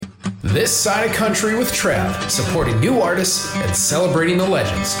This Side of Country with Trav, supporting new artists and celebrating the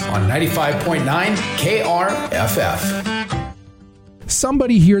legends on 95.9 KRFF.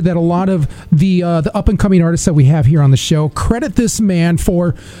 Somebody here that a lot of the up-and-coming artists that we have here on the show credit this man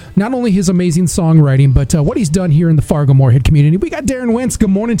for not only his amazing songwriting, but what he's done here in the Fargo-Moorhead community. We got Darren Wentz. Good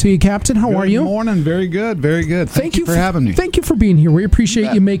morning to you, Captain. How are you? Good morning. Very good. Very good. Thank you for having me. Thank you for being here. We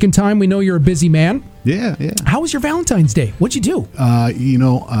appreciate you making time. We know you're a busy man. Yeah. How was your Valentine's Day? What'd you do?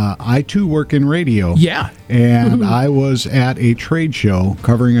 I too work in radio. Yeah. And I was at a trade show,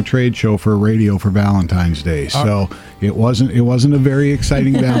 covering a trade show for radio for Valentine's Day. So it wasn't a very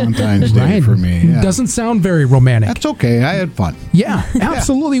exciting Valentine's Day for me. Yeah. Doesn't sound very romantic. That's okay. I had fun. Yeah,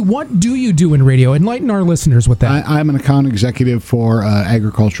 absolutely. What do you do in radio? Enlighten our listeners with that. I'm an account executive for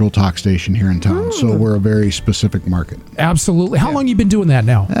agricultural talk station here in town. So we're a very specific market. Absolutely. How long you been doing that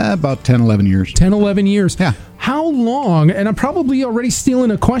now? About 10, 11 years. 10, 11 years. Yeah. How long, and I'm probably already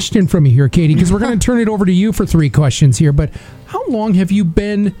stealing a question from you here, Katie, because we're going to turn it over to you for 3 questions here, but how long have you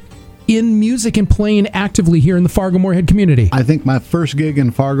been in music and playing actively here in the Fargo-Moorhead community? I think my first gig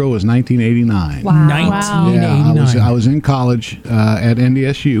in Fargo was 1989. Wow. 1989. Yeah, I was in college at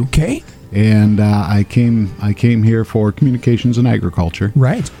NDSU. Okay. And I came here for communications and agriculture.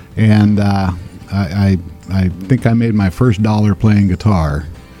 Right. And I think I made my first dollar playing guitar.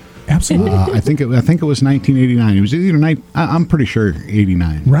 Absolutely. I think it was 1989. It was either I'm pretty sure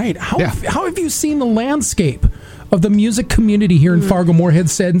 89. Right. How have you seen the landscape of the music community here in Fargo-Moorhead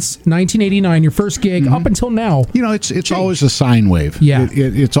since 1989, your first gig, up until now? You know, it's always a sine wave. Yeah.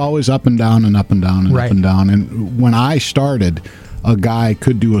 It's always up and down and up and down and up and down. And when I started, a guy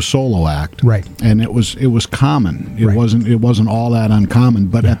could do a solo act. Right. And it was common. It wasn't all that uncommon.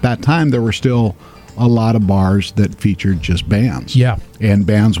 But at that time, there were still a lot of bars that featured just bands. Yeah. And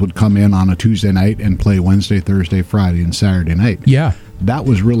bands would come in on a Tuesday night and play Wednesday, Thursday, Friday, and Saturday night. Yeah. That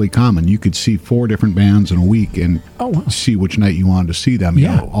was really common. You could see 4 different bands in a week and see which night you wanted to see them, you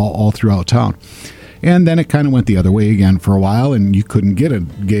know, all throughout town. And then it kind of went the other way again for a while, and you couldn't get a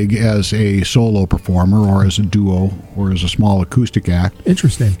gig as a solo performer or as a duo or as a small acoustic act.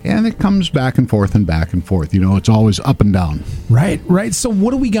 Interesting. And it comes back and forth and back and forth. You know, it's always up and down. Right. So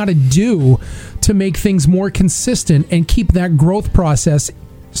what do we got to do to make things more consistent and keep that growth process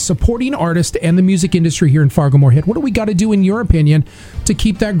supporting artists and the music industry here in Fargo-Moorhead? What do we got to do, in your opinion, to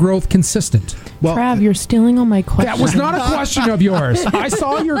keep that growth consistent? Well, Trav, you're stealing all my questions. That was not a question of yours. I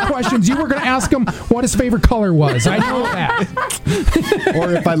saw your questions. You were going to ask him what his favorite color was. I know that.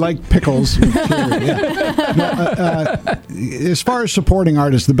 Or if I like pickles. As far as supporting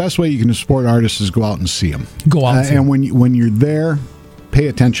artists, the best way you can support artists is go out and see them. Go out and see them. And when you're there, pay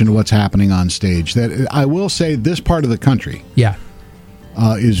attention to what's happening on stage. That I will say, this part of the country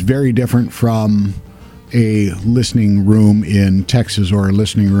is very different from a listening room in Texas or a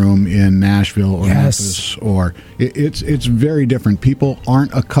listening room in Nashville or Memphis. Or it's very different. People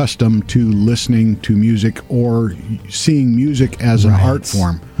aren't accustomed to listening to music or seeing music as an art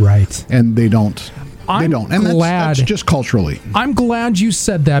form. Right. And they don't. And that's just culturally. I'm glad you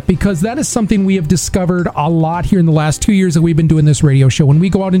said that, because that is something we have discovered a lot here in the last 2 years that we've been doing this radio show. When we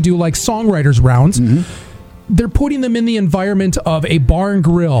go out and do like songwriters rounds, they're putting them in the environment of a bar and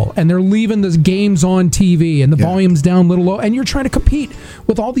grill, and they're leaving the games on TV and the volume's down a little low, and you're trying to compete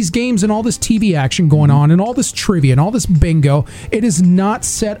with all these games and all this TV action going on and all this trivia and all this bingo. It is not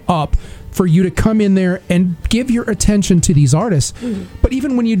set up for you to come in there and give your attention to these artists. But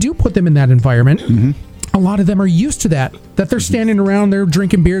even when you do put them in that environment, a lot of them are used to that they're standing around, they're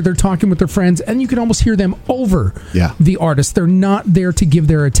drinking beer, they're talking with their friends, and you can almost hear them over the artist. They're not there to give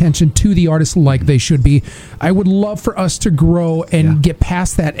their attention to the artist like they should be. I would love for us to grow and get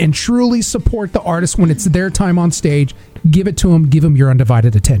past that and truly support the artist when it's their time on stage. Give it to them. Give them your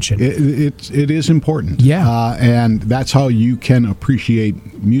undivided attention. It is important. Yeah. And that's how you can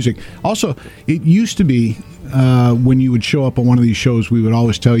appreciate music. Also, it used to be, when you would show up at one of these shows, we would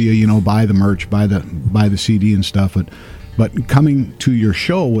always tell you, you know, buy the merch, buy the CD and stuff. But coming to your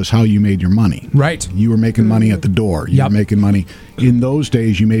show was how you made your money. Right. You were making money at the door. You were making money. In those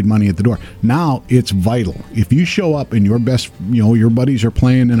days, you made money at the door. Now, it's vital. If you show up and your your buddies are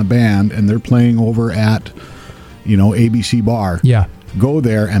playing in a band and they're playing over at, ABC Bar. Yeah. Go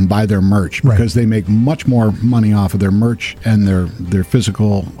there and buy their merch, because they make much more money off of their merch and their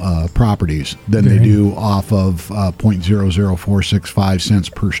physical properties than they do off of 0.00465 cents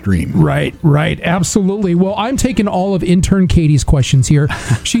per stream. Right, absolutely. Well, I'm taking all of intern Katie's questions here.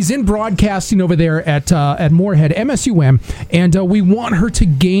 She's in broadcasting over there at Moorhead, MSUM, and we want her to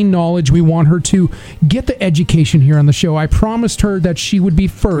gain knowledge. We want her to get the education here on the show. I promised her that she would be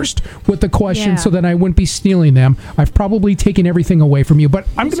first with the questions so that I wouldn't be stealing them. I've probably taken everything away away from you, but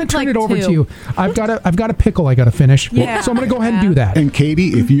I'm going to turn it over to you. I've got a pickle I got to finish. Yeah. So I'm going to go ahead and do that. And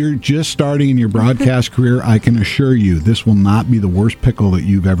Katie, if you're just starting in your broadcast career, I can assure you this will not be the worst pickle that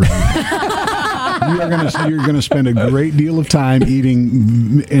you've ever eaten. You're going to spend a great deal of time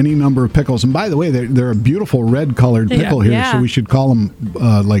eating any number of pickles. And by the way, they're a beautiful red-colored pickle here, so we should call them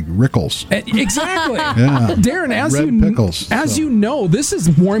like Rickles. Exactly. Yeah. Darren, as you know, this is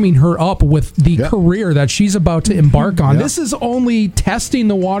warming her up with the career that she's about to embark on. This is only testing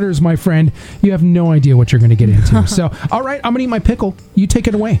the waters, my friend. You have no idea what you're going to get into. So, all right, I'm going to eat my pickle. You take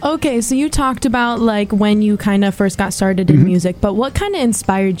it away. Okay, so you talked about like when you kind of first got started in music, but what kind of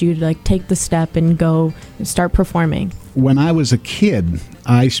inspired you to like take the step and go and start performing? When I was a kid,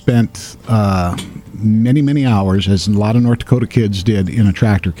 I spent many, many hours, as a lot of North Dakota kids did, in a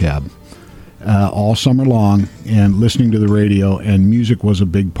tractor cab all summer long and listening to the radio, and music was a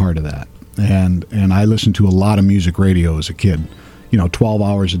big part of that. And I listened to a lot of music radio as a kid, 12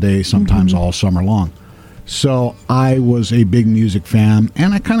 hours a day, sometimes all summer long. So I was a big music fan,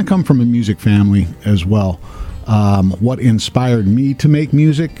 and I kind of come from a music family as well. What inspired me to make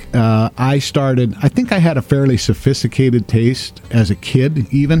music, I think I had a fairly sophisticated taste as a kid,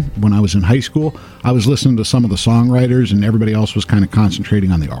 even when I was in high school. I was listening to some of the songwriters, and everybody else was kind of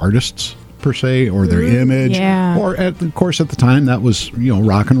concentrating on the artists, per se, or their image. Yeah. Or, of course, at the time, that was,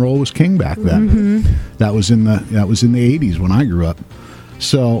 rock and roll was king back then. That was in the 80s when I grew up.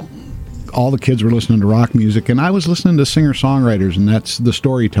 So all the kids were listening to rock music, and I was listening to singer-songwriters, and that's the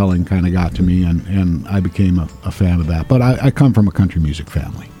storytelling kind of got to me, and I became a fan of that. But I come from a country music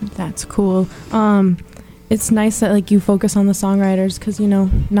family. That's cool. It's nice that like you focus on the songwriters because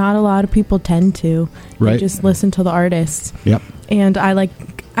not a lot of people tend to. Right. They just listen to the artists. Yep. And I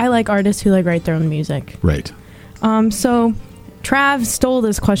like artists who like write their own music. Right. So Trav stole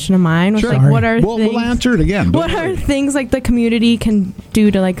this question of mine. With, Sure. like, what are things, we'll answer it again. What are things like the community can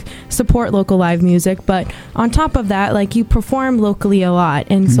do to like support local live music? But on top of that, like you perform locally a lot,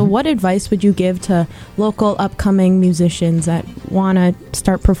 and so what advice would you give to local upcoming musicians that want to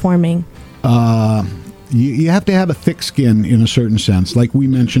start performing? You have to have a thick skin in a certain sense. Like we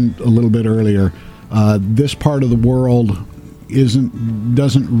mentioned a little bit earlier, this part of the world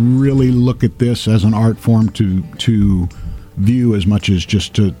doesn't really look at this as an art form to view as much as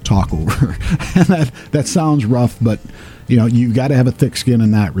just to talk over. And that sounds rough, but you've got to have a thick skin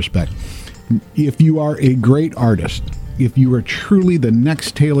in that respect. If you are a great artist, if you are truly the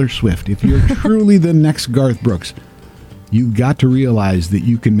next Taylor Swift, if you're truly the next Garth Brooks, you've got to realize that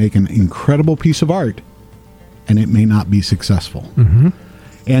you can make an incredible piece of art and it may not be successful.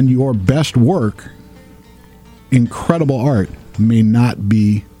 And your best work, incredible art, may not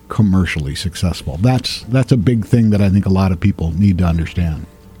be commercially successful. That's a big thing that I think a lot of people need to understand.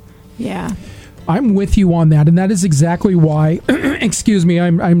 Yeah. I'm with you on that, and that is exactly why excuse me,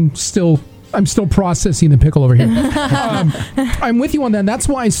 I'm still processing the pickle over here. I'm with you on that. And that's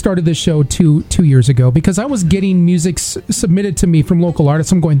why I started this show two years ago, because I was getting music submitted to me from local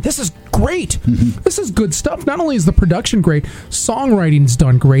artists. I'm going, this is great. This is good stuff. Not only is the production great, songwriting's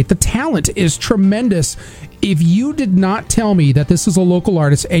done great. The talent is tremendous. If you did not tell me that this is a local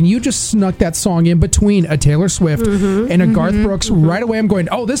artist and you just snuck that song in between a Taylor Swift and a Garth Brooks, right away I'm going,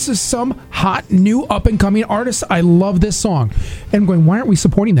 oh, this is some hot, new, up-and-coming artist. I love this song. And I'm going, why aren't we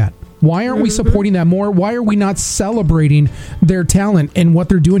supporting that? Why aren't we supporting that more? Why are we not celebrating their talent and what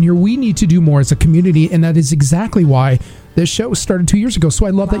they're doing here? We need to do more as a community, and that is exactly why this show started 2 years ago. So I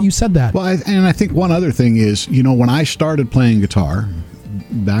love that you said that. Well, and I think one other thing is, when I started playing guitar,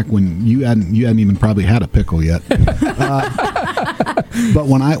 back when you hadn't even probably had a pickle yet, but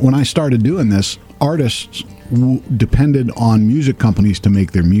when I started doing this, artists depended on music companies to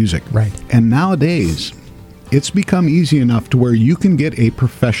make their music. Right. And nowadays, it's become easy enough to where you can get a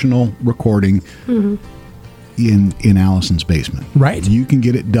professional recording in Allison's basement. Right. You can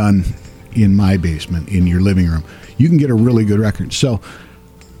get it done in my basement, in your living room. You can get a really good record. So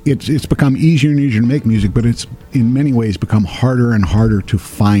it's become easier and easier to make music, but it's in many ways become harder and harder to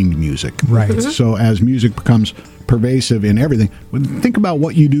find music. Right. So as music becomes pervasive in everything, think about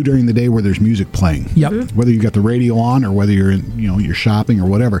what you do during the day where there's music playing. Yep. Whether you got the radio on or whether you're you're shopping or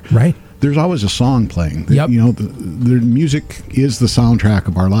whatever. Right. There's always a song playing. Yep. The music is the soundtrack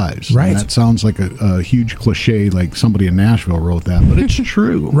of our lives. Right. And that sounds like a huge cliche, like somebody in Nashville wrote that, but it's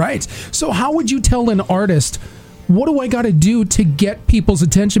true. Right. So how would you tell an artist, what do I got to do to get people's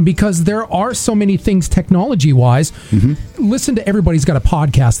attention? Because there are so many things technology-wise. Listen to everybody's got a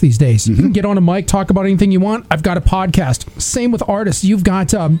podcast these days. You can get on a mic, talk about anything you want. I've got a podcast. Same with artists. You've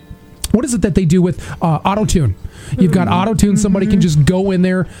got what is it that they do with auto-tune? You've got auto-tune. Somebody can just go in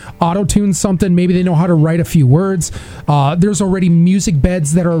there, auto-tune something. Maybe they know how to write a few words. There's already music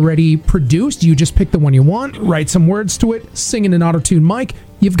beds that are already produced. You just pick the one you want, write some words to it, sing in an auto-tune mic.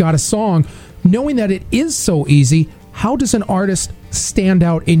 You've got a song. Knowing that it is so easy, how does an artist stand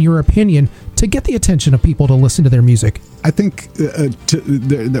out, in your opinion, to get the attention of people to listen to their music? I think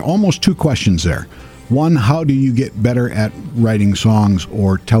there are almost two questions there. One, how do you get better at writing songs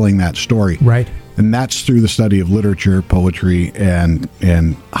or telling that story? Right. And that's through the study of literature, poetry, and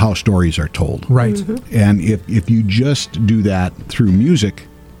how stories are told. Right. And if you just do that through music,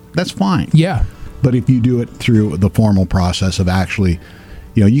 that's fine. Yeah. But if you do it through the formal process of actually,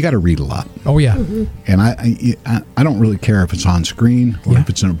 you got to read a lot. Oh, yeah. And I don't really care if it's on screen or if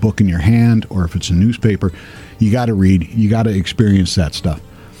it's in a book in your hand or if it's a newspaper. You got to read. You got to experience that stuff.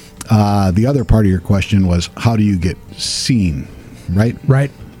 The other part of your question was, how do you get seen, right?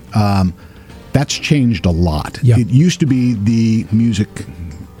 Right. That's changed a lot. Yep. It used to be the music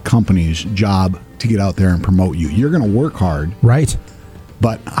company's job to get out there and promote you. You're going to work hard. Right.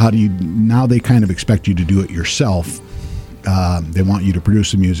 But now they kind of expect you to do it yourself. They want you to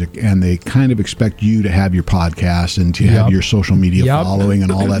produce the music, and they kind of expect you to have your podcast and to have your social media following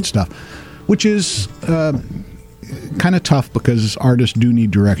and all that stuff, which is kind of tough because artists do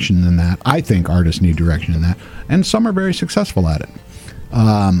need direction in that. I think artists need direction in that, and some are very successful at it.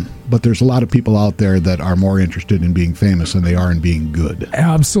 But there's a lot of people out there that are more interested in being famous than they are in being good.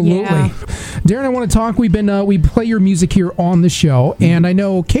 Absolutely. Yeah. Darren, I want to talk. We play your music here on the show, and I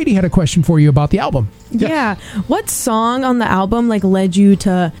know Katie had a question for you about the album. Yeah. What song on the album led you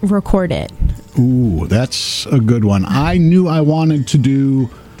to record it? Ooh, that's a good one. I knew I wanted to do.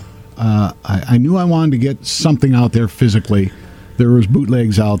 I knew I wanted to get something out there physically. There was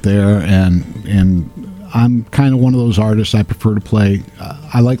bootlegs out there, and I'm kind of one of those artists. I prefer to play.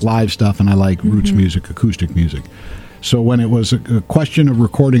 I like live stuff, and I like roots music, acoustic music. So when it was a question of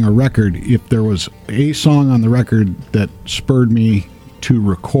recording a record, if there was a song on the record that spurred me to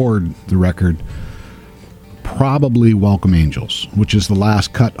record the record, probably "Welcome Angels," which is the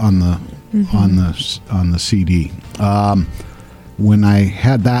last cut on the CD. When I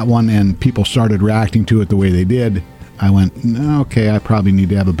had that one and people started reacting to it the way they did, I went, okay, I probably need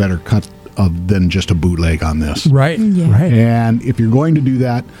to have a better cut than just a bootleg on this. Right. Yeah. Right. And if you're going to do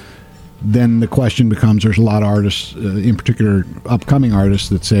that, then the question becomes, there's a lot of artists, in particular upcoming artists,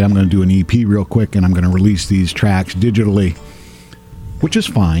 that say, I'm going to do an EP real quick and I'm going to release these tracks digitally, which is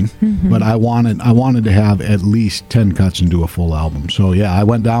fine. But I wanted to have at least 10 cuts and do a full album. So yeah, I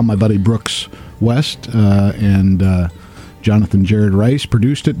went down. My buddy Brooks West and Jonathan Jared Rice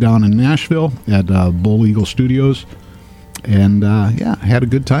produced it down in Nashville at Bull Eagle Studios. And I had a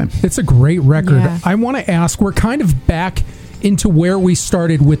good time. It's a great record. Yeah. I want to ask, we're kind of back into where we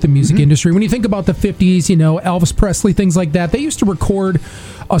started with the music industry. When you think about the 50s, Elvis Presley, things like that, they used to record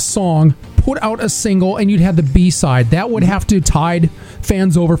a song, put out a single, and you'd have the B-side. That would have to tide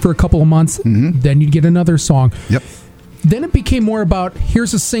fans over for a couple of months. Then you'd get another song. Yep. Then it became more about,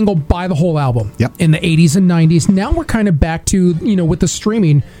 here's a single, buy the whole album. Yep. In the 80s and 90s. Now we're kind of back to, with the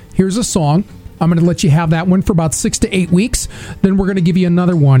streaming, here's a song. I'm going to let you have that one for about 6 to 8 weeks. Then we're going to give you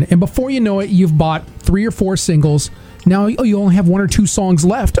another one. And before you know it, you've bought 3 or 4 singles. Now you only have 1 or 2 songs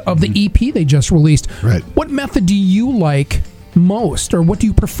left of the EP they just released. Right. What method do you like most, or what do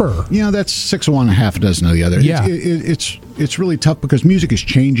you prefer? That's 6 of one, half a dozen of the other. Yeah. It's really tough because music is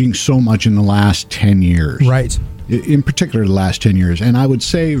changing so much in the last 10 years. Right. In particular, the last 10 years. And I would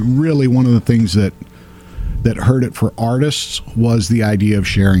say really one of the things that hurt it for artists was the idea of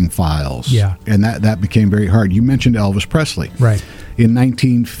sharing files. Yeah. And that became very hard. You mentioned Elvis Presley. Right. In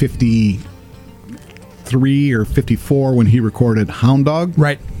 1953 or 54, when he recorded Hound Dog.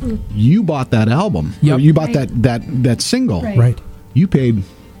 Right. You bought that album. Yep. Or you bought that single. Right. You paid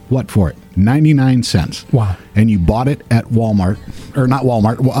what for it? 99 cents. Wow. And you bought it at Walmart, or not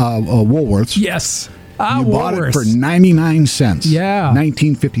Walmart, Woolworths. Yes. You bought it for 99 cents. Yeah.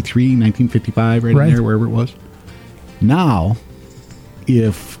 1953, 1955, right in there, wherever it was. Now,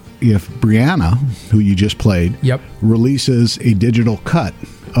 if Brianna, who you just played, releases a digital cut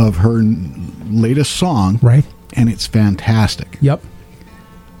of her latest song, right, and it's fantastic. Yep.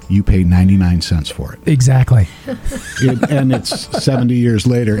 You paid 99 cents for it. Exactly. And it's 70 years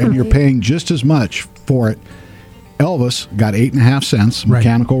later, and you're paying just as much for it. Elvis got 8.5 cents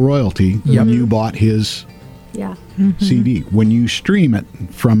mechanical royalty when you bought his CD. When you stream it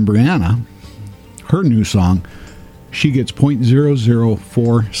from Brianna, her new song, she gets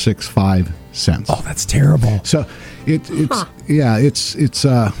 0.00465 cents. Oh, that's terrible. So it's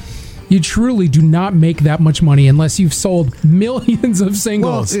You truly do not make that much money unless you've sold millions of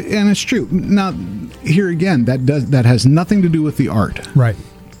singles. Well, and it's true. Now, here again, that has nothing to do with the art. Right.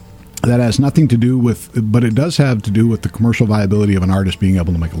 That has nothing to do with, but it does have to do with the commercial viability of an artist being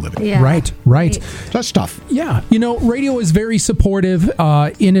able to make a living. Yeah. Right. That's tough. Yeah. Radio is very supportive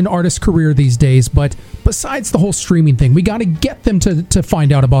in an artist's career these days, but besides the whole streaming thing, we got to get them to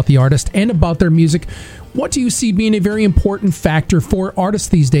find out about the artist and about their music. What do you see being a very important factor for artists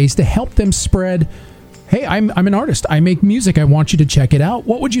these days to help them spread, hey, I'm an artist, I make music, I want you to check it out?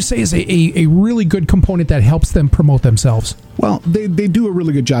 What would you say is a really good component that helps them promote themselves? Well, they do a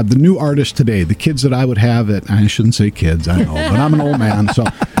really good job. The new artists today, the kids that I would have I shouldn't say kids, I know, but I'm an old man, so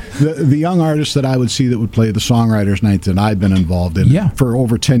the young artists that I would see that would play the Songwriters Night that I've been involved in. For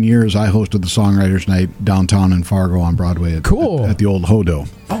over 10 years, I hosted the Songwriters Night downtown in Fargo on Broadway at the old Hodo.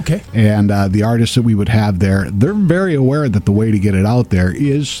 Okay. And the artists that we would have there, they're very aware that the way to get it out there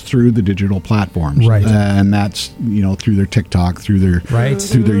is through the digital platforms. Right. And that's, through their TikTok, through their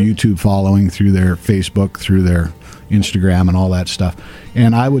YouTube following, through their Facebook, through their Instagram and all that stuff.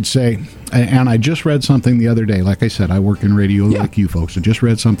 And I would say, and I just read something the other day, like I said, I work in radio like you folks. I just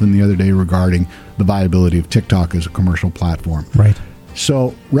read something the other day regarding the viability of TikTok as a commercial platform. Right.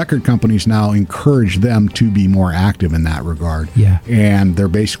 So record companies now encourage them to be more active in that regard. Yeah. And they're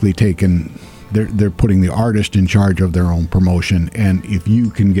basically they're putting the artist in charge of their own promotion. And if you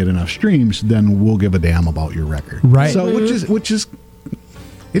can get enough streams, then we'll give a damn about your record. Right. So which is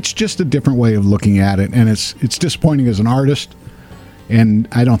it's just a different way of looking at it, and it's disappointing as an artist, and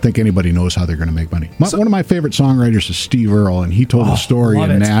I don't think anybody knows how they're going to make money. One of my favorite songwriters is Steve Earle, and he told a story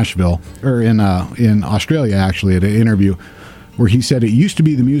in Nashville, or in Australia, actually, at an interview, where he said it used to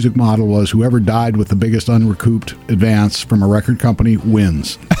be the music model was whoever died with the biggest unrecouped advance from a record company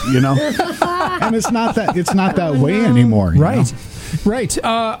wins, and it's not that way anymore. Right. Right.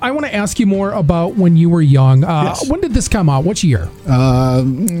 I want to ask you more about when you were young. Yes. When did this come out? Which year?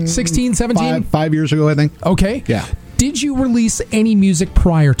 16, 17? 5 years ago, I think. Okay. Yeah. Did you release any music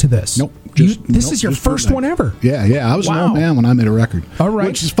prior to this? Nope. This is your first one ever? Yeah. I was an old man when I made a record. All right.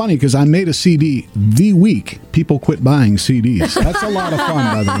 Which is funny because I made a CD the week people quit buying CDs. That's a lot of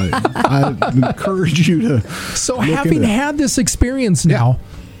fun, by the way. I encourage you to So having had this experience now,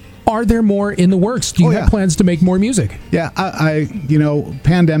 are there more in the works? Do you have plans to make more music? Yeah, I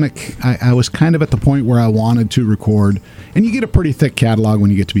pandemic, I was kind of at the point where I wanted to record, and you get a pretty thick catalog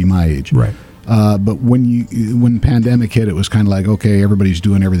when you get to be my age. Right. But when pandemic hit, it was kind of like, okay, everybody's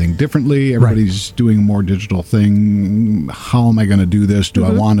doing everything differently. Everybody's doing a more digital thing. How am I going to do this? Do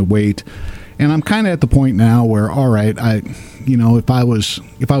I want to wait? And I'm kind of at the point now where, all right, if I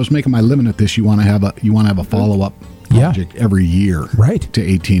was making my living at this, you want to have a follow up project every year, to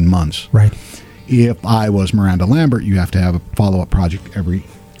 18 months. Right. If I was Miranda Lambert, you have to have a follow-up project every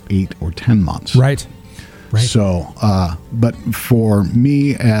 8 or 10 months. Right. So, but for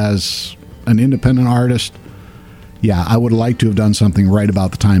me as an independent artist, I would like to have done something right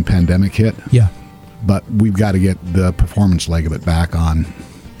about the time pandemic hit. Yeah. But we've got to get the performance leg of it back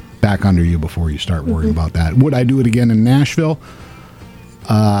under you before you start worrying about that. Would I do it again in Nashville?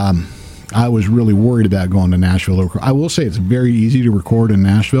 I was really worried about going to Nashville. I will say it's very easy to record in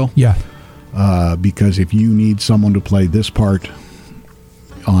Nashville. Yeah. Because if you need someone to play this part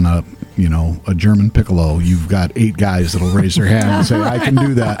on a German piccolo, you've got 8 guys that'll raise their hand and say, I can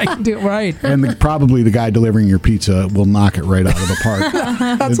do that. I can do it right. And probably the guy delivering your pizza will knock it right out of the park.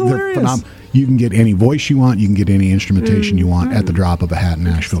 That's hilarious. You can get any voice you want. You can get any instrumentation you want at the drop of a hat in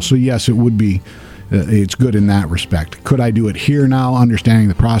Nashville. So yes, it would be... it's good in that respect. Could I do it here now, understanding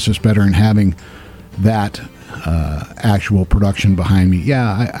the process better and having that actual production behind me?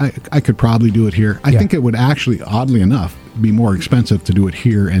 Yeah, I could probably do it here. I think it would actually, oddly enough, be more expensive to do it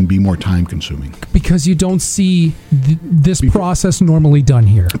here and be more time consuming. Because you don't see this process normally done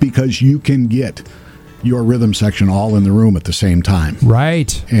here. Because you can get your rhythm section all in the room at the same time.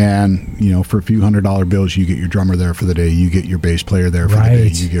 Right. And, for a few $100 bills, you get your drummer there for the day, you get your bass player there for the day,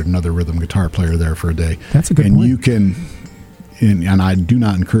 you get another rhythm guitar player there for a day. That's a good point. And you can, and I do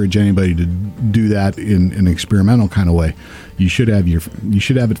not encourage anybody to do that in an experimental kind of way. You should have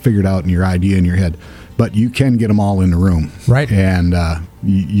it figured out and your idea in your head. But you can get them all in the room. Right. And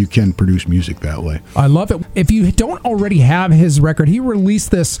you can produce music that way. I love it. If you don't already have his record, he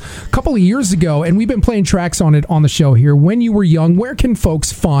released this a couple of years ago, and we've been playing tracks on it on the show here. When You Were Young, where can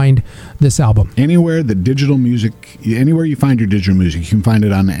folks find this album? Anywhere you find your digital music. You can find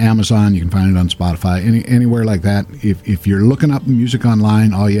it on Amazon, you can find it on Spotify, anywhere like that. If you're looking up music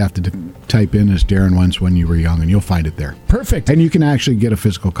online, all you have to type in is Darren Wentz When You Were Young, and you'll find it there. Perfect. And you can actually get a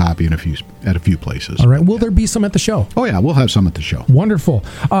physical copy at a few places. All right. Will there be some at the show? Oh, yeah, we'll have some at the show. Wonderful.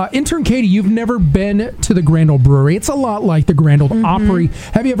 Wonderful. Intern Katie, you've never been to the Grand Ole Brewery. It's a lot like the Grand Ole Opry.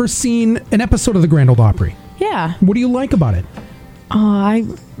 Have you ever seen an episode of the Grand Ole Opry? Yeah. What do you like about it?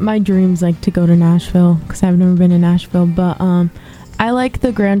 My dream's like to go to Nashville because I've never been to Nashville, but I like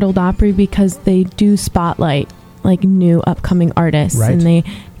the Grand Ole Opry because they do spotlight like new upcoming artists, right. and they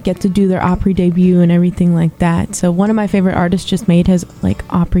get to do their Opry debut and everything like that. So one of my favorite artists just made his like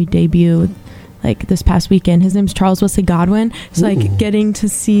Opry debut like this past weekend. His name's Charles Wesley Godwin. So like getting to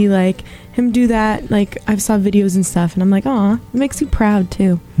see like him do that, like I saw videos and stuff, and I'm like, aw, it makes you proud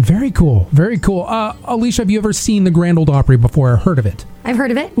too. Very cool. Very cool. Alicia, have you ever seen the Grand Ole Opry before or heard of it? I've heard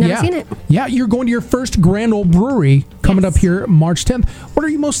of it. Never seen it. Yeah, you're going to your first Grand Ole Brewery coming up here March 10th. What are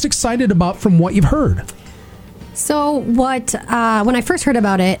you most excited about from what you've heard? So when I first heard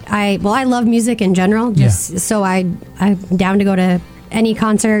about it, I love music in general. So I'm down to go to any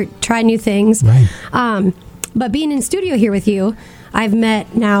concert, try new things. Right. But being in studio here with you, I've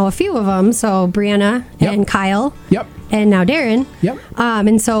met now a few of them. So Brianna and Kyle. Yep. And now Darren. Yep.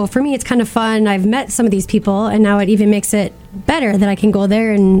 And so for me, it's kind of fun. I've met some of these people, and now it even makes it better that I can go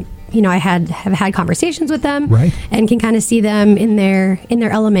there and, you know, I have had conversations with them, right, and can kind of see them in their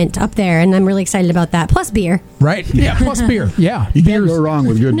element up there, and I'm really excited about that. Plus beer, right? Yeah, plus beer. Yeah, you can't go wrong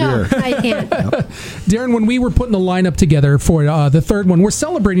with good beer. No, I can't. Darren, when we were putting the lineup together for the third one, we're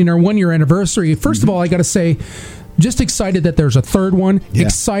celebrating our 1-year anniversary. First of all, I got to say, just excited that there's a third one. Yeah.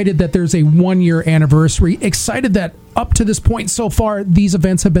 Excited that there's a 1-year anniversary. Excited that up to this point so far, these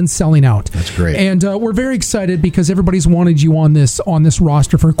events have been selling out. That's great. And we're very excited because everybody's wanted you on this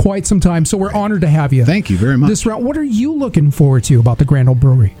roster for quite some time. So we're honored to have you. Thank you very much. What are you looking forward to about the Grand Ole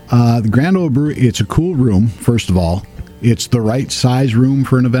Brewery? The Grand Ole Brewery, it's a cool room, first of all. It's the right size room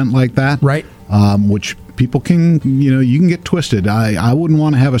for an event like that. Right. Which people can, you can get twisted. I wouldn't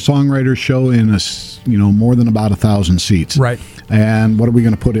want to have a songwriter show in more than about 1,000 seats. Right. And what are we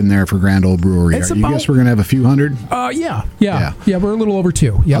going to put in there for Grand Ole Brewery? You guess we're going to have a few hundred? Yeah. We're a little over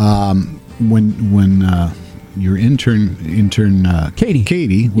 2. Yeah. When your intern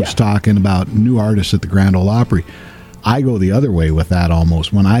Katie was talking about new artists at the Grand Ole Opry, I go the other way with that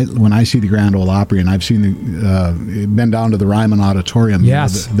almost. When I see the Grand Ole Opry, and I've seen been down to the Ryman Auditorium,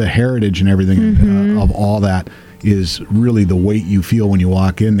 yes, the heritage and everything of all that is really the weight you feel when you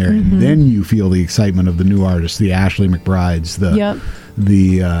walk in there, and then you feel the excitement of the new artists, the Ashley McBrides,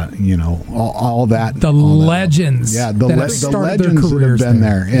 all that, the legends, the legends that have been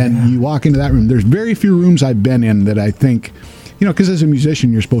there. And you walk into that room. There's very few rooms I've been in that I think, because as a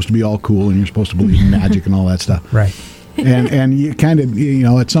musician, you're supposed to be all cool and you're supposed to believe in magic and all that stuff, right? And you kind of,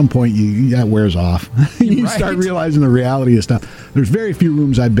 at some point, that wears off. You start realizing the reality of stuff. There's very few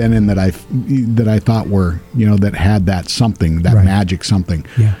rooms I've been in that I thought were, that had that something, that magic something.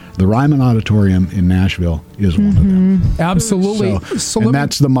 Yeah. The Ryman Auditorium in Nashville is one of them. Absolutely. And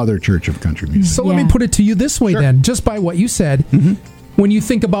that's the mother church of country music. So let me put it to you this way then, just by what you said, when you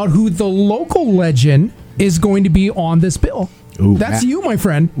think about who the local legend is going to be on this bill. Ooh, that's you, my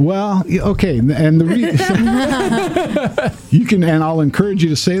friend. Well, okay, and the you can, and I'll encourage you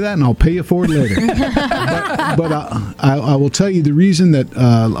to say that, and I'll pay you for it later. but I will tell you the reason that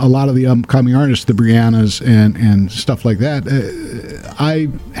a lot of the upcoming artists, the Briannas and stuff like that, I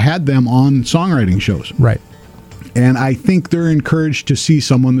had them on songwriting shows, right? And I think they're encouraged to see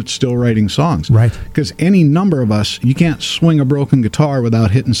someone that's still writing songs, right? Because any number of us, you can't swing a broken guitar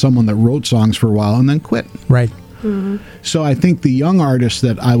without hitting someone that wrote songs for a while and then quit, right? So I think the young artists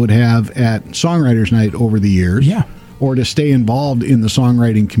that I would have at Songwriters Night over the years, or to stay involved in the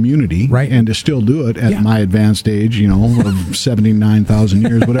songwriting community, right, and to still do it at my advanced age, of 79,000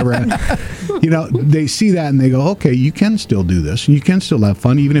 years, whatever, they see that and they go, okay, you can still do this, and you can still have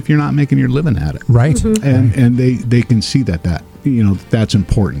fun, even if you're not making your living at it, right? And they can see that that's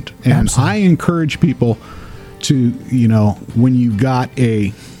important, and absolutely. I encourage people to, when you've got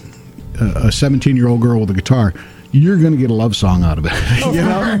a 17-year-old girl with a guitar, you're going to get a love song out of it.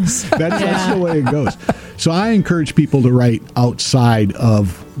 That's the way it goes. So I encourage people to write outside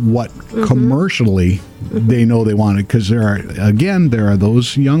of what commercially they know they want it, because there are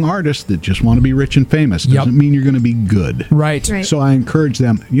those young artists that just want to be rich and famous. Doesn't mean you're going to be good. Right. So I encourage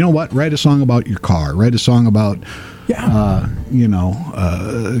them, write a song about your car. Write a song about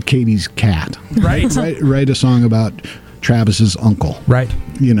Katie's cat. Right. Write a song about Travis's uncle. Right.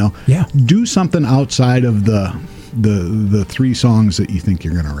 Do something outside of the 3 songs that you think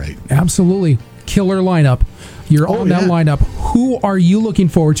you're going to write. Absolutely. Killer lineup. You're on that lineup. Who are you looking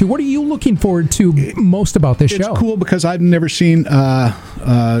forward to? What are you looking forward to most about this show? It's cool because I've never seen,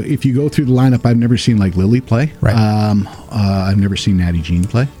 if you go through the lineup, I've never seen like Lily play. Right. I've never seen Natty Jean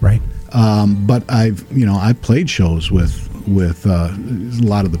play. Right. But I've played shows with with a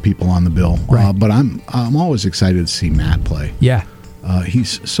lot of the people on the bill. Right. But I'm always excited to see Matt play. Yeah.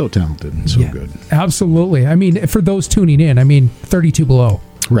 He's so talented and so good. Absolutely. I mean, for those tuning in, 32 Below.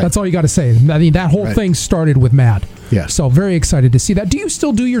 Right. That's all you got to say. I mean, that whole thing started with Matt. Yeah. So very excited to see that. Do you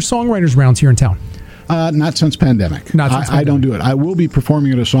still do your songwriters rounds here in town? Not since pandemic. I don't do it. I will be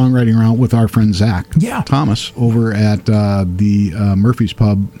performing at a songwriting round with our friend Zach Thomas over at the Murphy's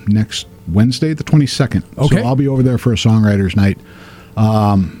Pub next Wednesday, the 22nd. Okay. So I'll be over there for a songwriters night,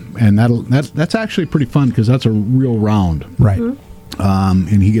 and that's actually pretty fun because that's a real round. Right. Mm-hmm.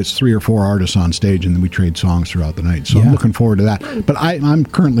 And he gets 3 or 4 artists on stage, and then we trade songs throughout the night. So I'm looking forward to that. But I'm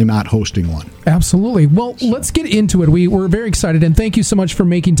currently not hosting one. Absolutely. Well, let's get into it. We're very excited, and thank you so much for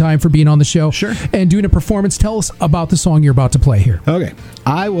making time for being on the show. Sure. And doing a performance. Tell us about the song you're about to play here. Okay.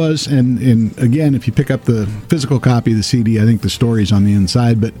 I was, and again, if you pick up the physical copy of the CD, I think the story's on the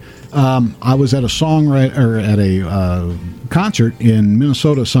inside, but I was at a concert in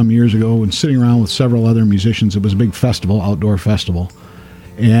Minnesota some years ago and sitting around with several other musicians. It was a big festival, outdoor festival.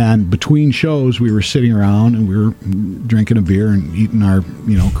 And between shows, we were sitting around and we were drinking a beer and eating our,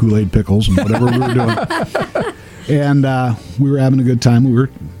 Kool-Aid pickles and whatever we were doing. And we were having a good time.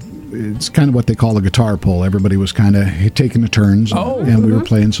 It's kind of what they call a guitar pull. Everybody was kind of taking the turns, and we were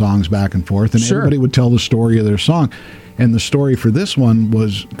playing songs back and forth, and everybody would tell the story of their song. And the story for this one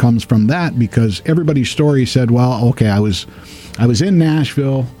comes from that, because everybody's story said, well, okay, I was in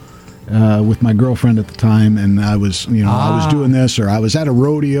Nashville with my girlfriend at the time, and I was doing this, or I was at a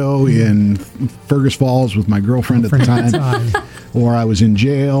rodeo in Fergus Falls with my girlfriend at the time. Or I was in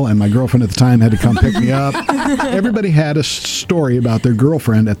jail and my girlfriend at the time had to come pick me up. Everybody had a story about their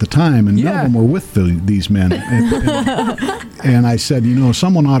girlfriend at the time, and none of them were with these men. And I said,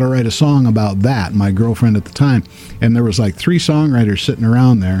 someone ought to write a song about that, my girlfriend at the time. And there was like 3 songwriters sitting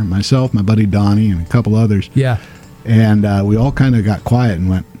around there, myself, my buddy Donnie, and a couple others. Yeah. And we all kind of got quiet and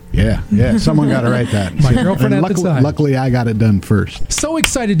went, yeah, someone got to write that. My girlfriend at the time. Luckily, I got it done first. So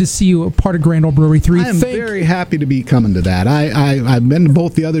excited to see you a part of Grand Ole Brewery 3. I am very happy to be coming to that. I've been to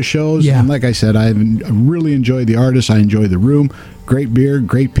both the other shows, and like I said, I really enjoyed the artists. I enjoy the room. Great beer,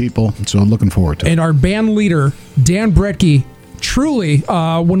 great people, so I'm looking forward to it. And our band leader, Dan Bretke, truly,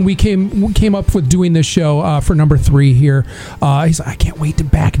 when we came up with doing this show for number 3 here, he's like, I can't wait to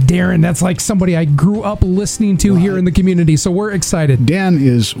back Darren. That's like somebody I grew up listening to here in the community. So we're excited. Dan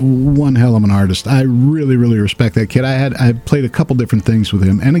is one hell of an artist. I really, really respect that kid. I played a couple different things with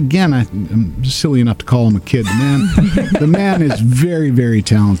him, and again, I'm silly enough to call him a kid. The man is very, very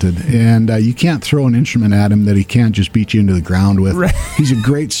talented, and you can't throw an instrument at him that he can't just beat you into the ground with. Right. He's a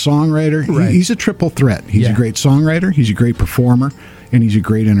great songwriter. Right. He's a triple threat. He's a great songwriter. He's a great performer. And he's a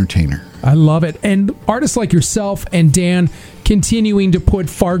great entertainer. I love it. And artists like yourself and Dan continuing to put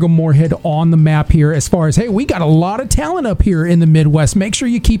Fargo-Moorhead on the map here as far as, hey, we got a lot of talent up here in the Midwest. Make sure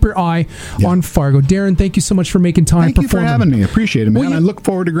you keep your eye on Fargo. Darren, thank you so much for making time. Thank you for having me. Appreciate it, man. I look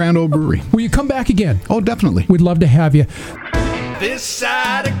forward to Grand Ole Brewery. Will you come back again? Oh, definitely. We'd love to have you. This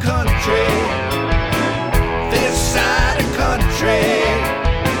side of country, this side